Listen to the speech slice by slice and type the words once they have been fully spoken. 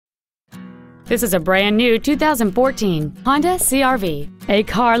This is a brand new 2014 Honda CR-V, a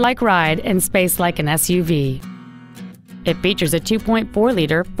car-like ride and space like an SUV. It features a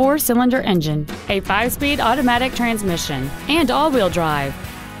 2.4-liter four-cylinder engine, a 5-speed automatic transmission, and all-wheel drive.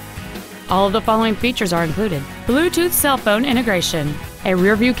 All of the following features are included: Bluetooth cell phone integration, a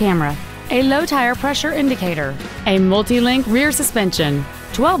rear-view camera, a low tire pressure indicator, a multi-link rear suspension,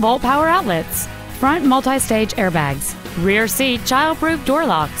 12-volt power outlets, front multi-stage airbags, rear seat child-proof door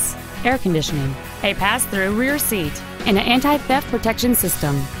locks, air conditioning, a pass-through rear seat, and an anti-theft protection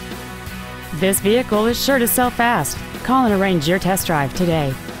system. This vehicle is sure to sell fast. Call and arrange your test drive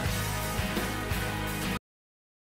today.